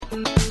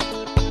Welcome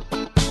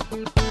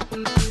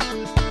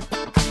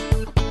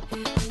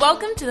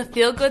to the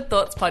Feel Good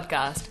Thoughts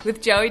podcast with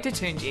Joey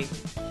Tatunji.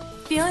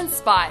 Feel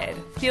inspired,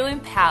 feel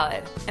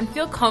empowered, and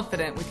feel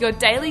confident with your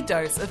daily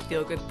dose of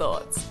feel good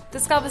thoughts.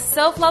 Discover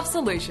self-love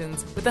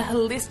solutions with a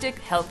holistic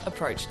health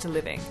approach to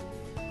living.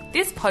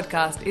 This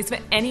podcast is for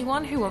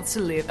anyone who wants to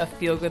live a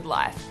feel good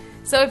life.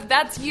 So if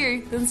that's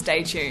you, then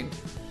stay tuned.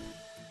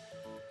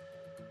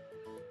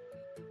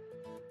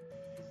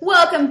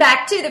 Welcome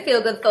back to the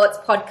Feel Good Thoughts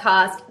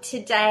podcast.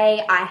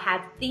 Today I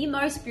have the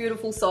most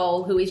beautiful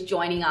soul who is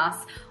joining us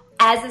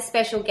as a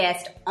special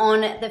guest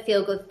on the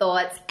Feel Good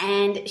Thoughts,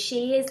 and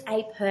she is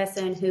a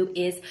person who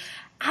is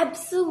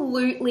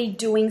absolutely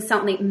doing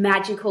something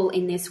magical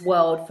in this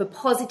world for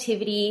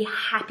positivity,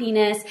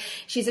 happiness.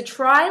 She's a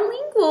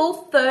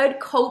trilingual third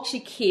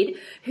culture kid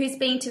who's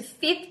been to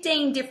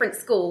 15 different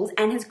schools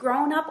and has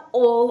grown up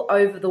all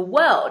over the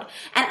world.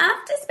 And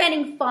after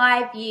spending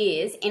 5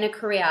 years in a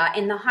career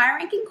in the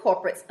high-ranking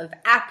corporates of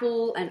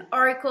Apple and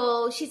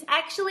Oracle, she's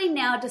actually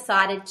now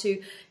decided to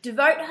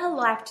devote her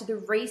life to the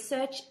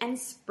research and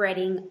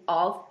spreading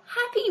of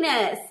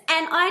happiness.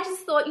 And I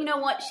just thought, you know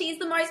what, she's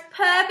the most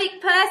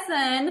perfect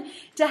person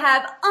to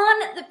have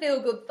on the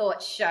Feel Good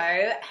Thoughts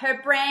show. Her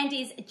brand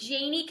is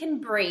Jeannie Can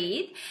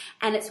Breathe,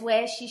 and it's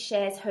where she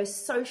shares her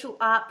social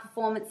art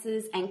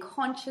performances and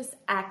conscious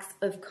acts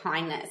of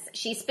kindness.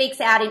 She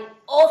speaks out in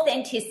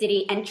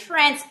authenticity and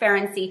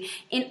transparency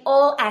in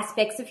all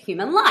aspects of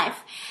human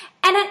life.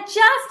 And at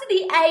just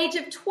the age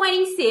of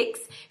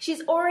 26,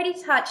 she's already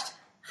touched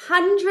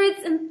hundreds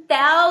and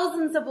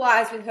thousands of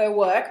lives with her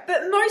work,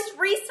 but most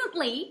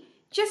recently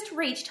just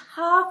reached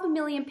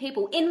 500,000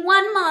 people in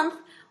 1 month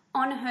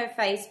on her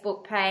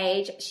Facebook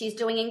page. She's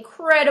doing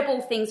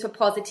incredible things for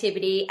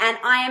positivity, and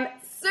I am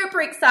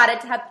super excited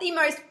to have the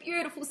most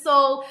beautiful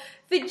soul,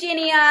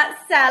 Virginia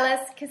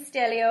Salas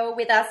Castillo,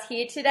 with us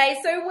here today.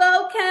 So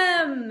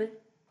welcome.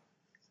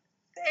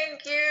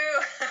 Thank you.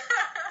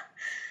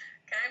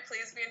 Can I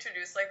please be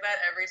introduced like that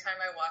every time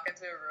I walk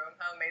into a room?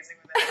 How amazing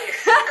would that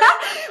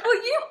be?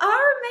 Well, you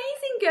are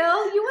amazing,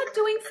 girl. You are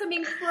doing some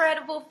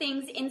incredible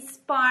things,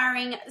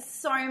 inspiring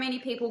so many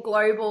people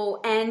global.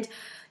 And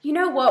you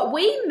know what?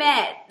 We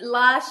met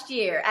last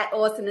year at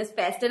Awesomeness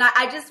Fest, and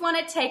I just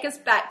want to take us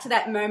back to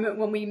that moment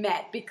when we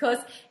met, because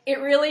it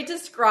really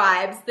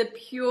describes the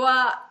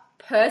pure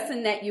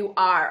person that you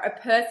are,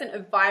 a person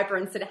of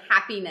vibrance and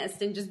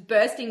happiness and just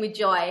bursting with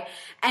joy.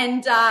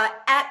 And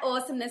at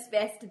Awesomeness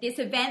Fest, this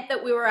event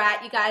that we were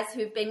at, you guys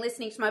who've been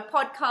listening to my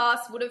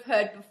podcast would have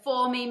heard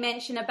before me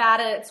mention about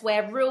it. It's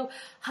where real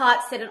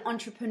heart-centered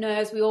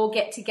entrepreneurs, we all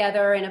get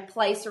together in a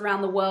place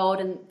around the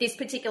world. And this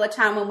particular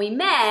time when we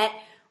met,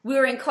 we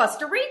were in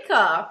Costa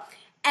Rica,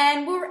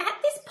 and we were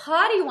at this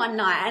party one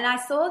night, and I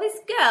saw this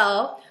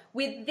girl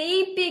with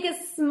the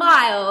biggest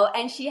smile,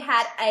 and she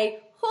had a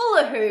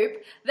hula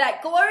hoop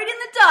that glowed in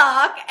the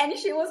dark, and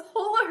she was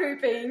hula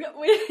hooping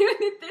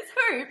with this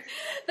hoop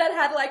that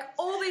had like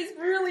all these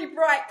really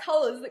bright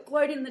colors that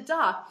glowed in the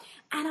dark.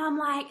 And I'm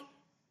like,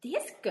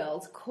 this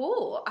girl's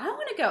cool. I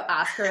want to go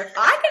ask her if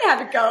I can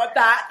have a go at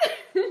that.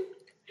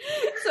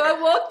 So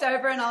I walked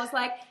over and I was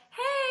like,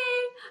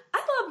 hey,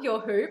 I love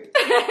your hoop.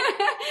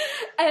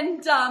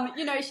 And,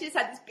 she just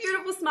had this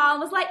beautiful smile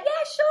and was like,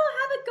 yeah, sure,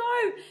 have a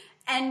go.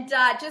 And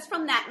just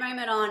from that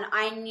moment on,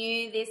 I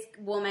knew this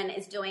woman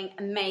is doing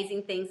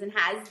amazing things and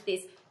has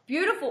this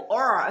beautiful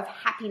aura of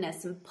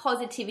happiness and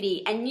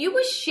positivity. And you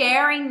were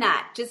sharing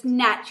that just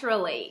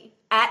naturally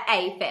at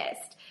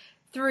A-Fest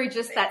through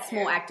just that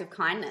small act of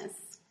kindness.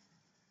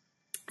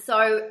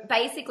 So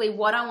basically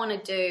what I want to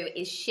do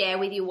is share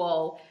with you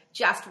all,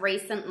 just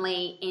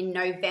recently in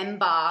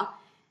November,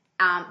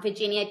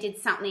 Virginia did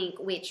something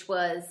which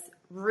was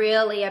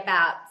really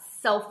about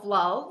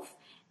self-love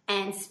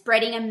and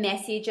spreading a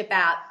message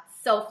about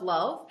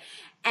self-love.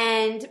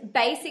 And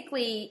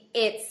basically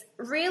it's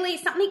really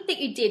something that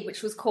you did,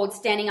 which was called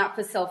Standing Up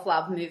for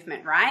Self-Love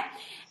movement, right?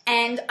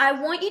 And I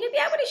want you to be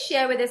able to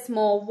share with us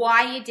more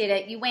why you did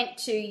it. You went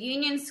to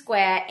Union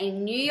Square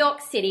in New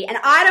York City, and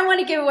I don't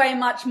want to give away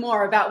much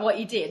more about what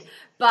you did,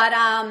 but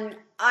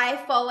I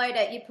followed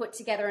it. You put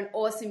together an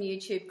awesome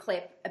YouTube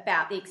clip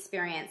about the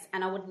experience,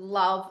 and I would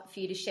love for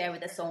you to share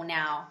with us all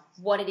now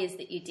what it is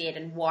that you did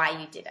and why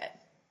you did it.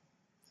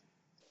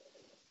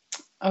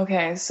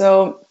 Okay,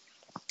 so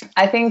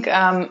I think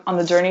on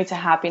the journey to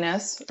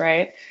happiness,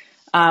 right,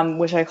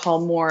 which I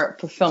call more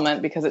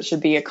fulfillment, because it should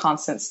be a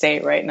constant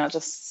state, right, not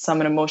just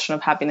some emotion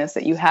of happiness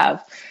that you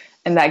have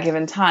in that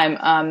given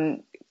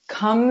time,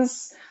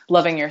 comes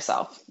loving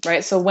yourself,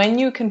 right? So when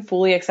you can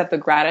fully accept the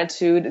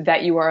gratitude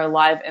that you are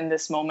alive in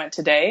this moment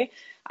today,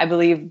 I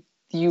believe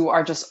you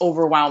are just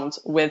overwhelmed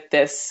with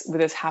this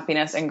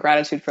happiness and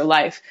gratitude for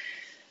life.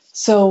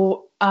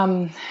 So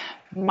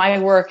my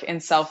work in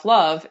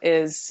self-love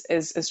is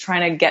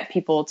trying to get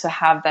people to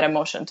have that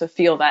emotion, to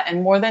feel that.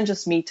 And more than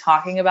just me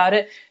talking about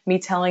it, me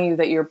telling you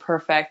that you're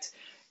perfect,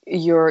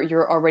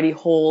 you're already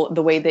whole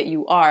the way that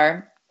you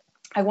are,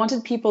 I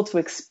wanted people to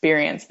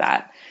experience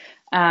that.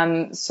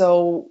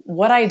 So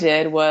what I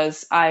did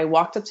was I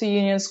walked up to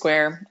Union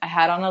Square. I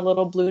had on a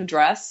little blue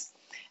dress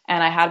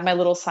and I had my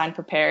little sign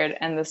prepared.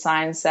 And the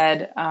sign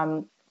said,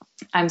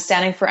 I'm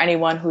standing for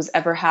anyone who's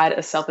ever had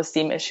a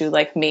self-esteem issue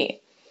like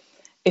me.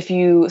 If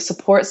you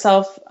support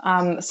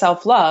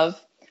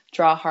self-love,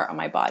 draw a heart on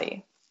my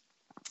body.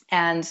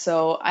 And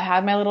so I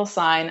had my little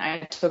sign. I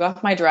took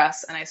off my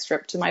dress and I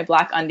stripped to my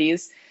black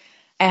undies.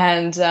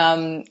 And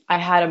I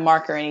had a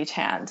marker in each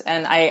hand.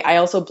 And I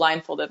also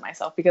blindfolded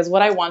myself because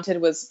what I wanted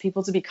was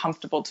people to be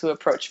comfortable to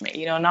approach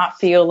me, not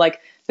feel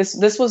like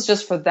this was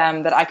just for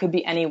them, that I could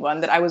be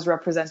anyone, that I was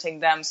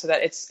representing them so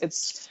that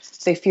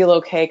they feel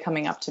okay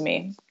coming up to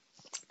me.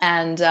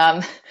 And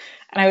I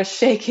was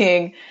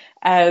shaking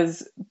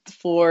as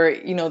for,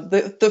 it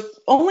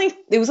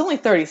was only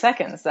 30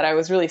 seconds that I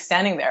was really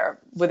standing there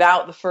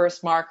without the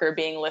first marker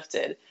being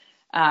lifted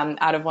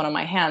out of one of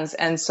my hands.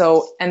 And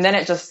then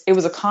it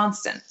was a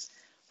constant.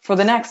 For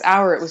the next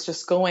hour, it was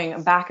just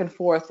going back and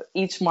forth,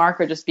 each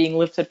marker just being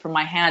lifted from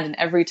my hand. And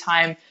every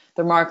time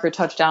the marker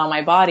touched down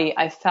my body,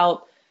 I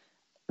felt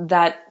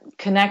that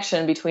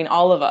connection between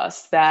all of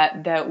us,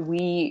 that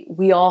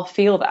we all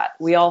feel that.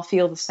 We all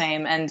feel the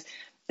same. And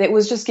it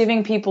was just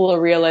giving people a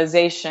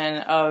realization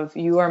of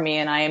you are me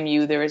and I am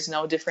you. There is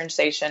no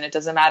differentiation. It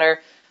doesn't matter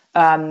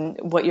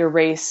what your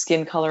race,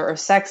 skin color, or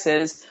sex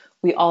is.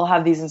 We all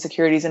have these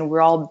insecurities and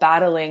we're all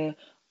battling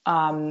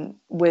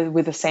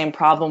with the same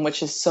problem,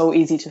 which is so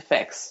easy to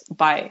fix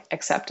by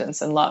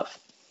acceptance and love.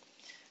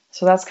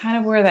 So that's kind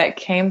of where that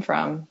came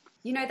from.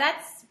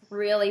 That's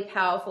really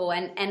powerful.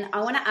 And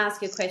I want to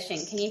ask you a question.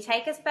 Can you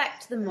take us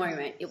back to the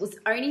moment? It was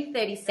only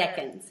 30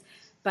 seconds,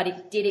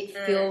 but did it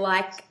feel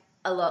like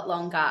a lot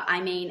longer? I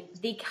mean,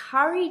 the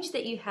courage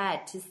that you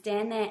had to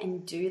stand there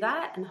and do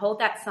that and hold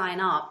that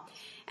sign up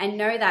and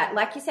know that,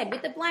 like you said,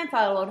 with the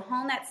blindfold,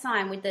 holding that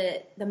sign with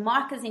the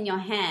markers in your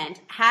hand,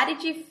 how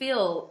did you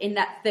feel in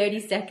that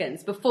 30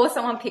 seconds before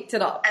someone picked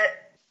it up?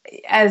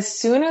 As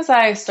soon as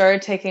I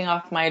started taking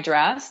off my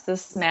dress,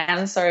 this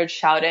man started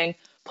shouting,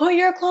 "Put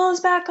your clothes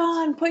back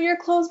on, put your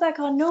clothes back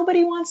on.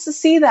 Nobody wants to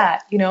see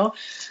that,"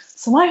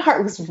 So my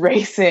heart was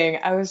racing.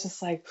 I was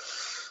just like,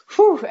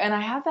 whew. And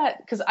I had that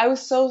because I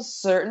was so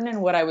certain in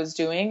what I was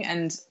doing.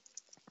 And,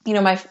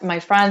 my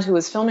friend who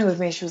was filming with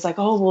me, she was like,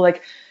 "Oh, well,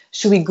 like,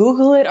 should we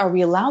Google it? Are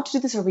we allowed to do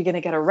this? Are we going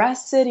to get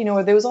arrested?"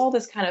 There was all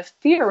this kind of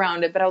fear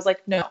around it. But I was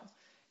like, no,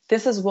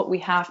 this is what we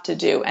have to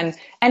do. And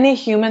any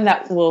human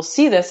that will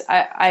see this,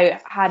 I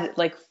had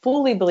like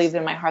fully believed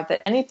in my heart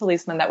that any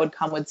policeman that would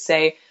come would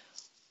say,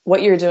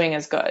 what you're doing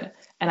is good.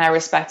 And I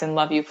respect and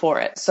love you for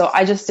it. So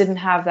I just didn't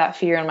have that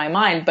fear in my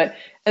mind. But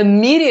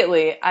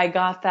immediately I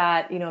got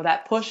that,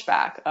 that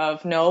pushback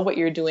of, no, what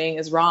you're doing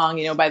is wrong,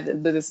 by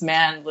this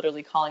man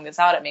literally calling this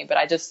out at me. But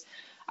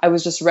I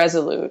was just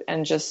resolute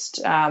and just,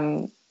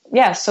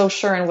 so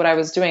sure in what I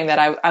was doing that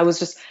I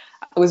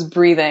was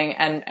breathing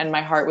and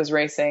my heart was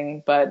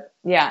racing. But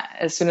yeah,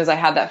 as soon as I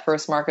had that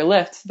first marker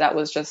lift, that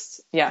was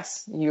just,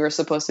 yes, you were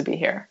supposed to be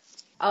here.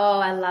 Oh,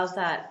 I love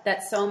that.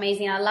 That's so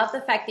amazing. I love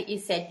the fact that you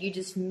said you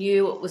just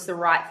knew it was the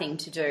right thing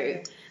to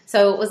do.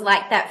 So it was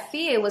like that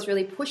fear was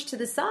really pushed to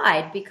the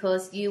side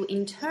because you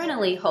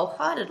internally,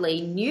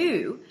 wholeheartedly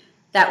knew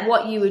that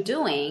what you were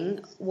doing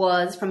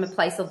was from a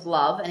place of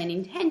love and an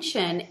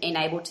intention in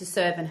able to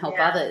serve and help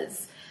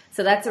others.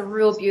 So that's a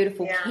real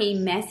beautiful key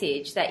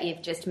message that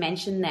you've just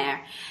mentioned there.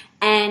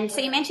 And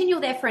so you mentioned you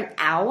were there for an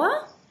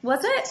hour,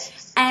 was it?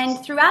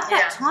 And throughout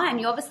that time,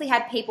 you obviously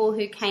had people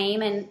who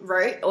came and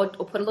wrote or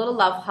put a little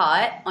love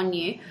heart on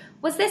you.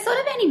 Was there sort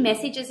of any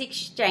messages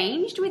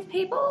exchanged with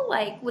people?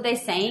 Like, were they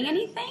saying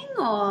anything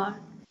or?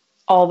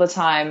 All the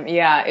time.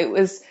 Yeah,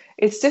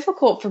 it's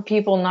difficult for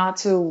people not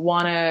to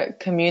want to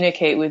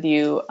communicate with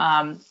you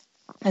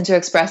and to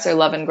express their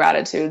love and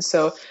gratitude.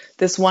 So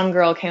this one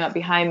girl came up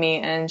behind me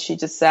and she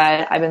just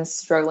said, "I've been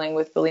struggling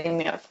with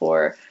bulimia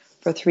for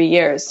 3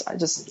 years. I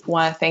just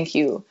want to thank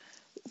you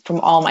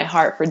from all my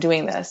heart for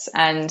doing this."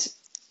 And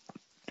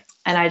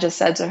I just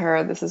said to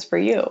her, "This is for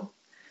you."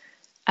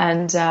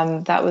 And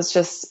that was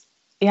just,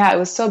 it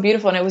was so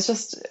beautiful. And it was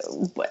just,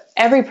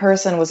 every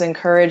person was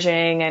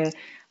encouraging and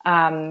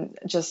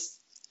just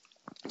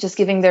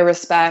giving their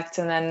respect.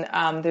 And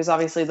then there's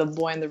obviously the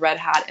boy in the red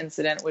hat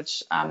incident,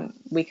 which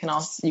you can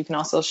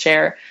also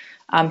share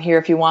here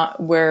if you want,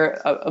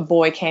 where a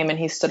boy came and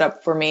he stood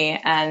up for me.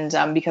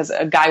 And because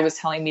a guy was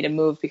telling me to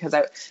move because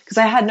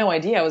I had no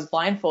idea. I was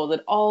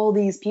blindfolded. All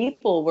these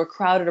people were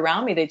crowded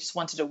around me. They just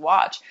wanted to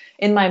watch.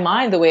 In my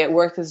mind, the way it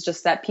worked is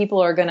just that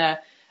people are going to,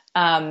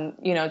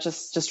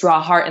 just draw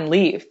a heart and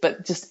leave.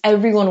 But just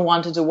everyone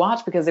wanted to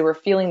watch because they were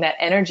feeling that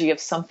energy of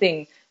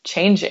something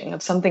changing,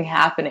 of something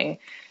happening.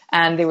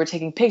 And they were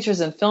taking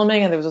pictures and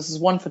filming. And there was this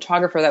one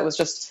photographer that was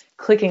just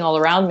clicking all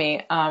around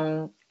me.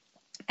 There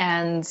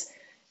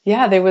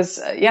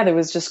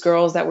was just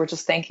girls that were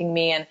just thanking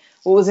me. And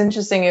what was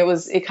interesting,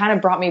 it kind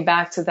of brought me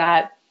back to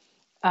that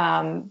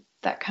kind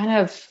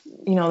of,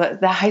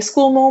 that high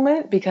school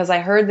moment, because I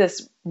heard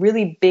this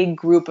really big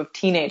group of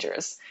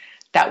teenagers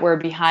that were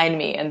behind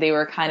me and they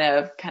were kind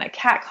of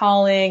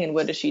catcalling and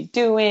what is she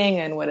doing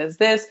and what is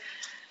this?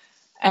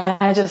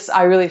 And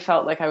I really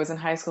felt like I was in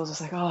high school,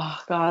 just like, oh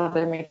God,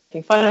 they're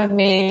making fun of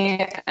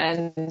me.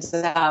 And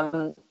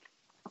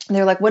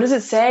they're like, what does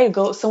it say?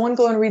 Someone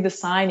go and read the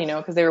sign,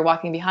 because they were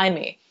walking behind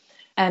me.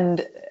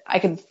 And I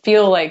could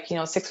feel like,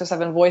 6 or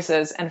 7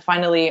 voices. And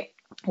finally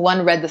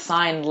one read the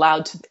sign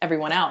loud to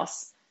everyone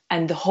else.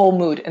 And the whole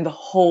mood and the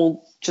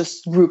whole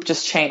group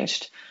just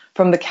changed.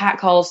 From the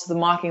catcalls to the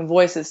mocking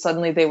voices,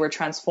 suddenly they were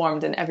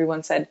transformed, and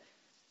everyone said,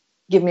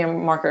 give me a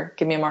marker,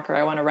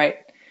 I want to write.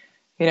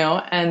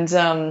 And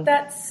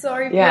that's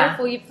so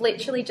beautiful. You've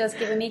literally just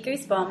given me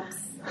goosebumps.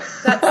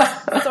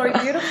 That's so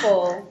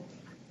beautiful.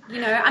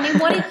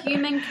 What a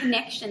human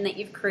connection that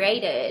you've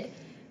created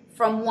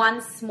from one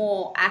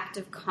small act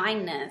of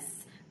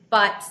kindness,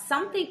 but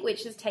something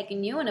which has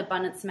taken you an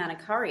abundance amount of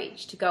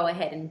courage to go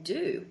ahead and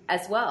do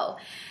as well.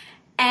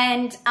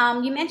 And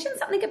you mentioned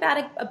something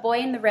about a boy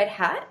in the red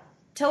hat.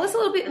 Tell us a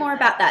little bit more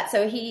about that.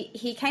 So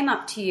he came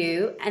up to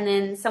you, and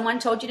then someone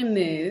told you to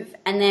move,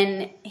 and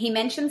then he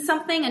mentioned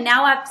something, and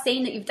now I've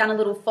seen that you've done a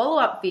little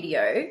follow-up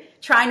video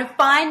trying to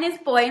find this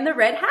boy in the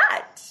red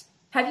hat.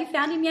 Have you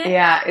found him yet?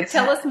 Yeah.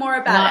 Tell us more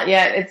about it.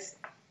 Not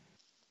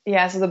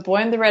yet. So the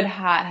boy in the red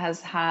hat has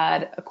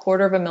had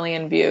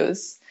 250,000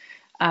 views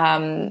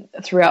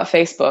throughout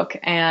Facebook,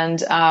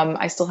 and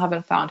I still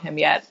haven't found him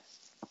yet.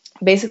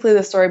 Basically,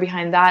 the story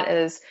behind that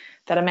is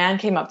that a man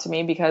came up to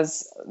me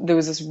because there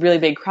was this really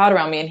big crowd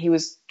around me, and he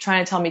was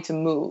trying to tell me to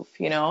move,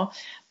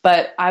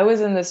 but I was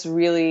in this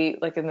really,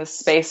 in this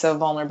space of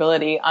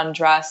vulnerability,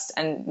 undressed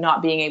and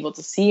not being able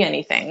to see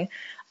anything.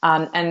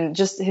 And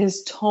just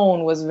his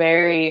tone was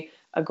very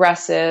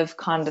aggressive,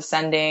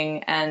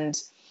 condescending. And,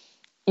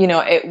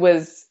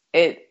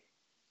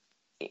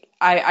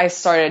 I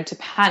started to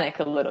panic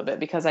a little bit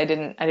because I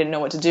didn't know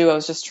what to do. I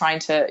was just trying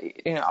to,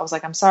 I was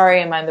like, I'm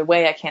sorry, am I in the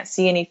way? I can't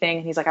see anything.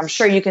 And he's like, I'm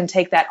sure you can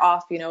take that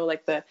off,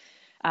 like the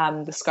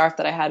scarf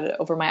that I had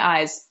over my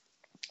eyes.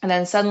 And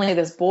then suddenly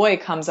this boy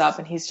comes up,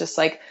 and he's just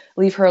like,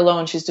 leave her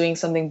alone. She's doing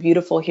something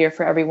beautiful here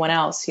for everyone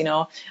else,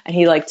 and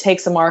he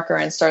takes a marker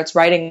and starts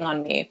writing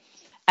on me.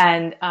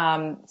 And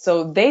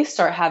so they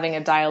start having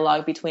a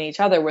dialogue between each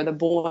other where the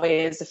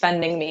boy is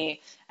defending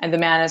me and the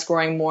man is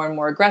growing more and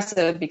more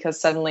aggressive because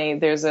suddenly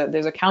there's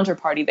a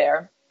counterparty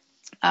there.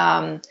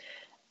 And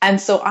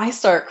so I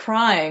start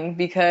crying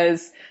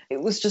because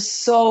it was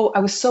just I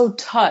was so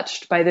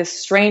touched by this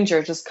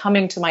stranger just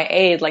coming to my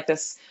aid like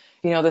this,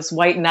 this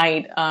white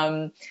knight,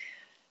 and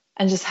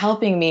just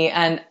helping me.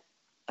 And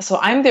so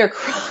I'm there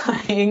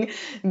crying.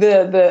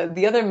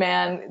 The other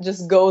man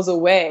just goes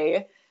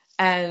away,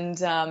 and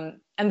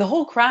the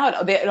whole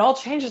crowd, it all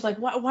changes. Like,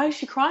 why is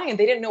she crying? And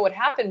they didn't know what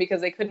happened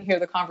because they couldn't hear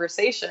the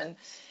conversation.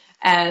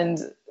 And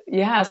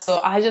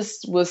so I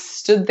just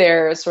stood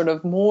there sort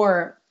of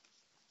more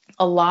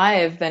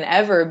alive than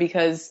ever,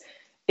 because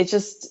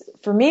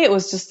for me, it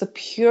was just the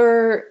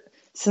pure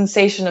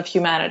sensation of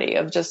humanity,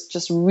 of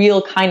just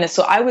real kindness.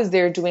 So I was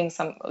there doing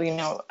some,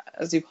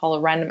 as you call a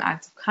random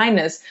act of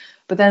kindness,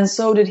 but then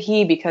so did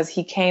he, because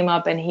he came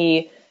up and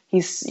he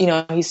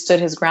stood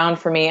his ground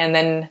for me. And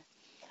then,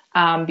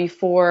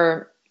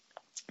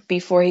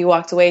 before he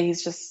walked away,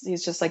 he's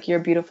just like, you're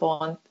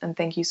beautiful, and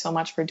thank you so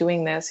much for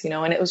doing this,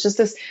 and it was just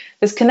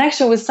this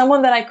connection with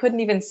someone that I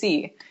couldn't even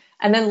see.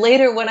 And then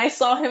later when I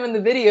saw him in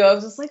the video, I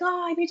was just like,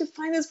 oh, I need to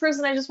find this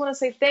person. I just want to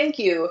say thank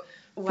you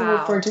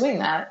for doing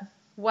that.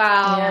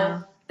 Wow.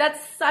 Yeah. That's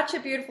such a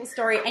beautiful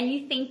story. And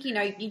you think,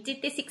 you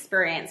did this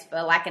experience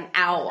for like an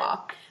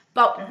hour,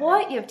 but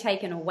what you've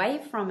taken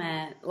away from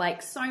it,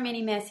 like so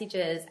many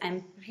messages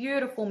and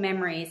beautiful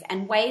memories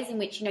and ways in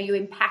which, you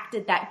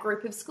impacted that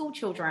group of school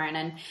children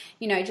and,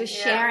 just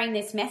sharing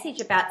this message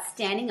about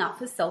standing up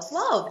for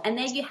self-love. And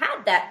there you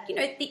had that,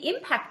 the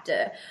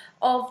impactor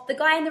of the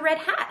guy in the red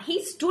hat.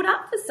 He stood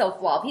up for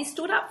self-love. He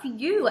stood up for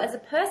you as a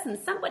person,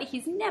 somebody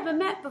he's never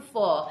met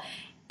before.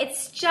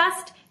 It's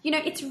just,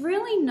 it's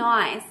really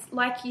nice,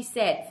 like you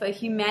said, for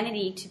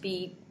humanity to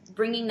be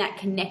bringing that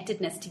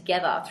connectedness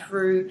together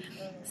through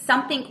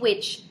something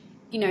which,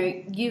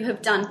 you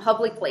have done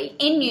publicly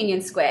in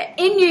Union Square,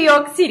 in New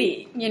York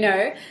City,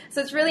 So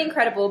it's really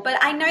incredible.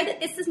 But I know that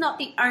this is not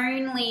the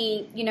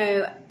only,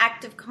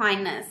 act of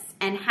kindness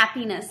and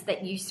happiness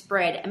that you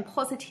spread and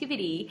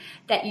positivity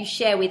that you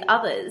share with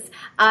others.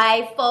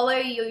 I follow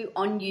you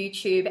on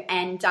YouTube,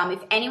 and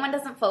if anyone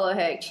doesn't follow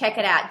her, check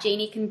it out.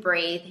 Jeannie Can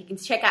Breathe. You can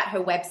check out her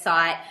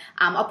website.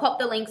 I'll pop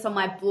the links on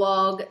my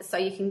blog so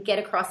you can get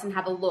across and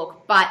have a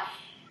look. But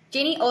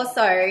Jeannie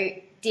also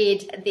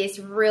did this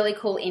really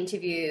cool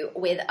interview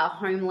with a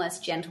homeless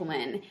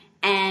gentleman,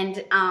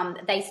 and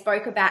they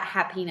spoke about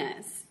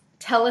happiness.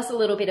 Tell us a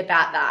little bit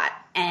about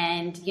that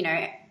and,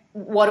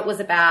 what it was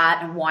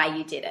about and why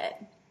you did it.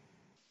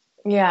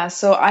 Yeah,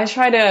 so I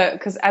try to,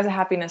 because as a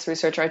happiness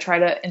researcher, I try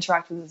to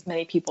interact with as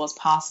many people as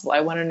possible. I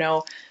want to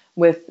know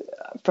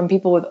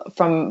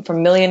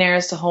from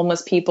millionaires to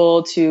homeless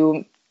people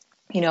to,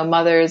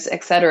 mothers,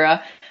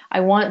 etc. I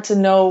want to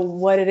know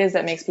what it is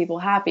that makes people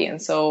happy. And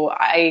so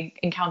I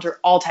encounter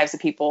all types of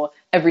people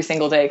every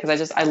single day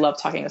because I love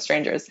talking to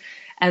strangers.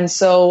 And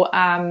so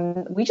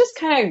we just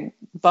kind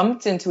of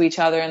bumped into each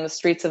other in the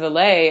streets of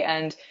LA,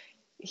 and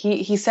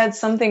he said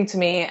something to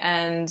me,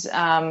 and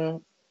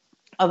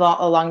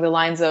along the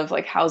lines of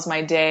like, how's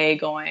my day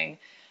going?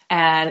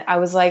 And I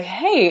was like,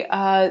 hey,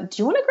 do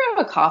you want to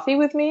grab a coffee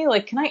with me?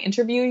 Like, can I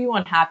interview you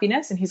on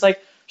happiness? And he's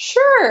like,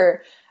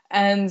 sure.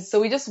 And so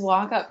we just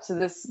walk up to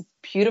this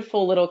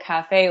beautiful little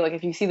cafe. Like,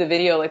 if you see the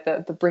video, like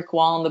the brick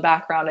wall in the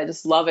background, I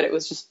just love it. It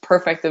was just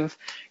perfect of,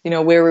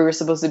 where we were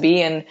supposed to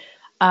be. And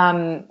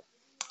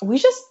we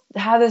just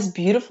had this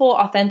beautiful,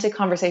 authentic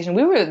conversation.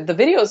 The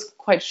video is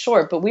quite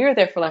short, but we were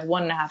there for like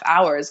 1.5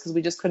 hours because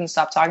we just couldn't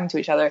stop talking to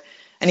each other.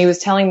 And he was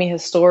telling me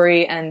his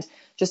story and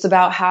just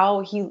about how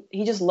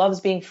he just loves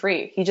being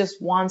free. He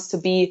just wants to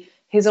be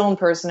his own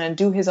person and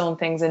do his own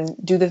things and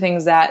do the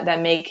things that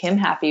make him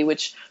happy,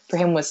 which for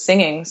him was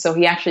singing. So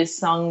he actually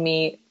sung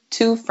me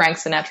 2 Frank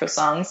Sinatra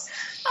songs.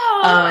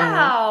 Oh,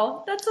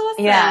 wow. That's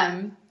awesome.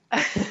 Yeah.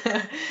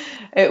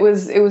 It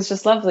was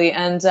just lovely.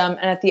 And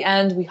at the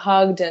end we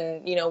hugged,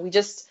 and,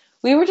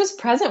 we were just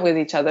present with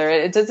each other.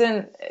 It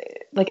doesn't,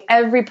 like,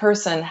 every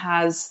person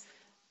has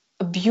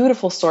a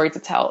beautiful story to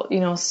tell,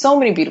 so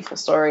many beautiful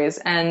stories.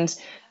 And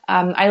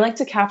I like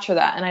to capture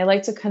that, and I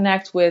like to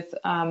connect with,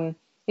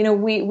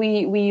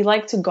 we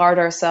like to guard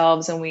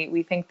ourselves, and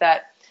we think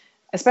that,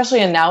 especially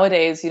in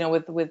nowadays,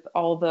 with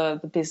all the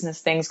business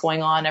things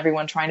going on,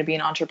 everyone trying to be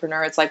an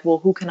entrepreneur, it's like, well,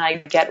 who can I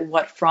get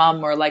what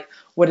from? Or like,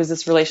 what is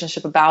this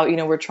relationship about?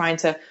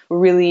 We're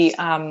really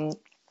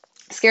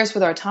scarce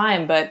with our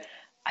time, but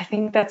I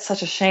think that's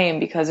such a shame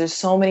because there's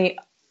so many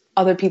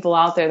other people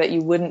out there that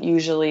you wouldn't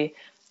usually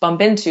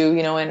bump into,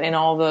 in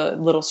all the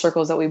little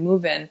circles that we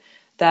move in.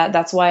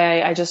 That's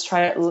why I just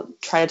try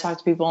to talk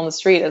to people on the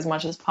street as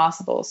much as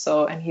possible.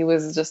 So, and he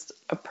was just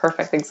a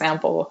perfect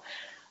example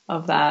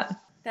of that.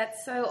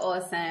 That's so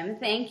awesome.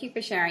 Thank you for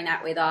sharing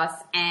that with us.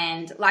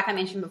 And like I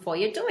mentioned before,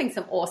 you're doing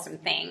some awesome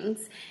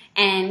things.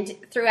 And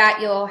throughout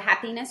your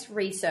happiness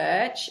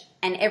research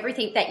and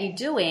everything that you're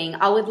doing,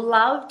 I would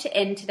love to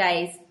end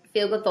today's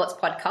Feel Good Thoughts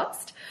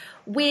podcast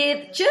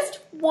with just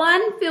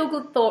one feel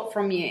good thought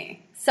from you.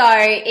 So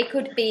it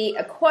could be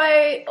a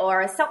quote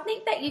or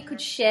something that you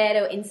could share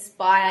to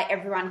inspire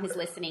everyone who's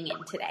listening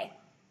in today.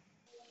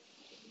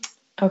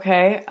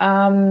 Okay.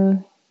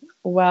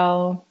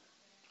 Well,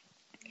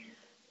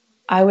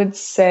 I would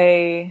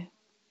say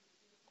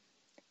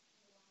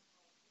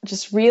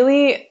just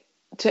really,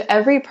 to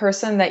every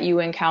person that you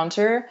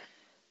encounter,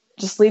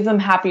 just leave them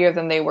happier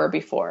than they were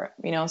before.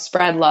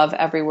 Spread love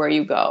everywhere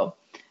you go.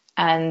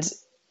 And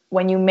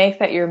when you make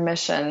that your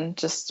mission,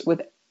 just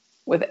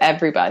with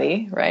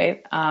everybody,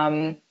 right,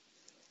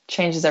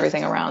 changes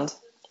everything around.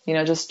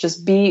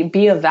 Just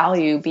be of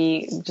value,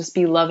 be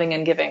loving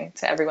and giving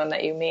to everyone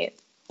that you meet.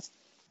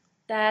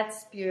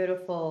 That's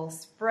beautiful.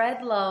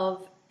 Spread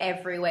love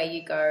everywhere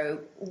you go.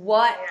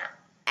 What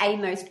a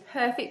most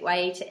perfect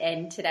way to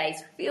end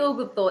today's Feel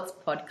Good Thoughts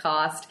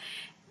podcast.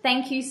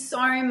 Thank you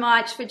so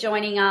much for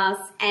joining us.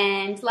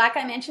 And like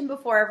I mentioned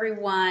before,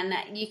 everyone,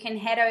 you can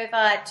head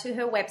over to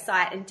her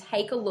website and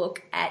take a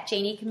look at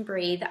Jeannie Can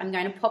Breathe. I'm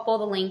going to pop all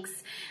the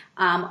links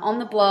on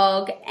the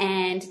blog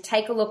and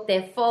take a look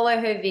there. Follow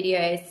her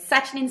videos.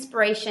 Such an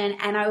inspiration.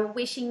 And I'm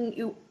wishing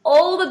you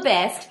all the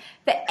best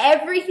for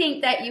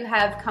everything that you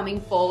have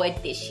coming forward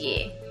this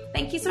year.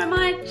 Thank you so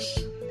much.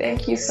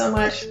 Thank you so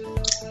much.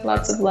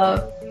 Lots of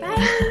love.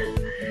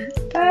 Bye.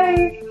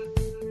 Bye.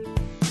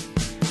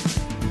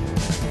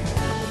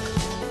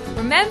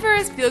 Remember,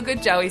 as Feel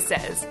Good Joey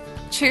says,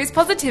 choose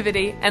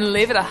positivity and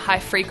live at a high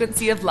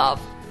frequency of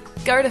love.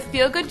 Go to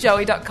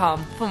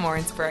feelgoodjoey.com for more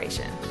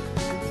inspiration.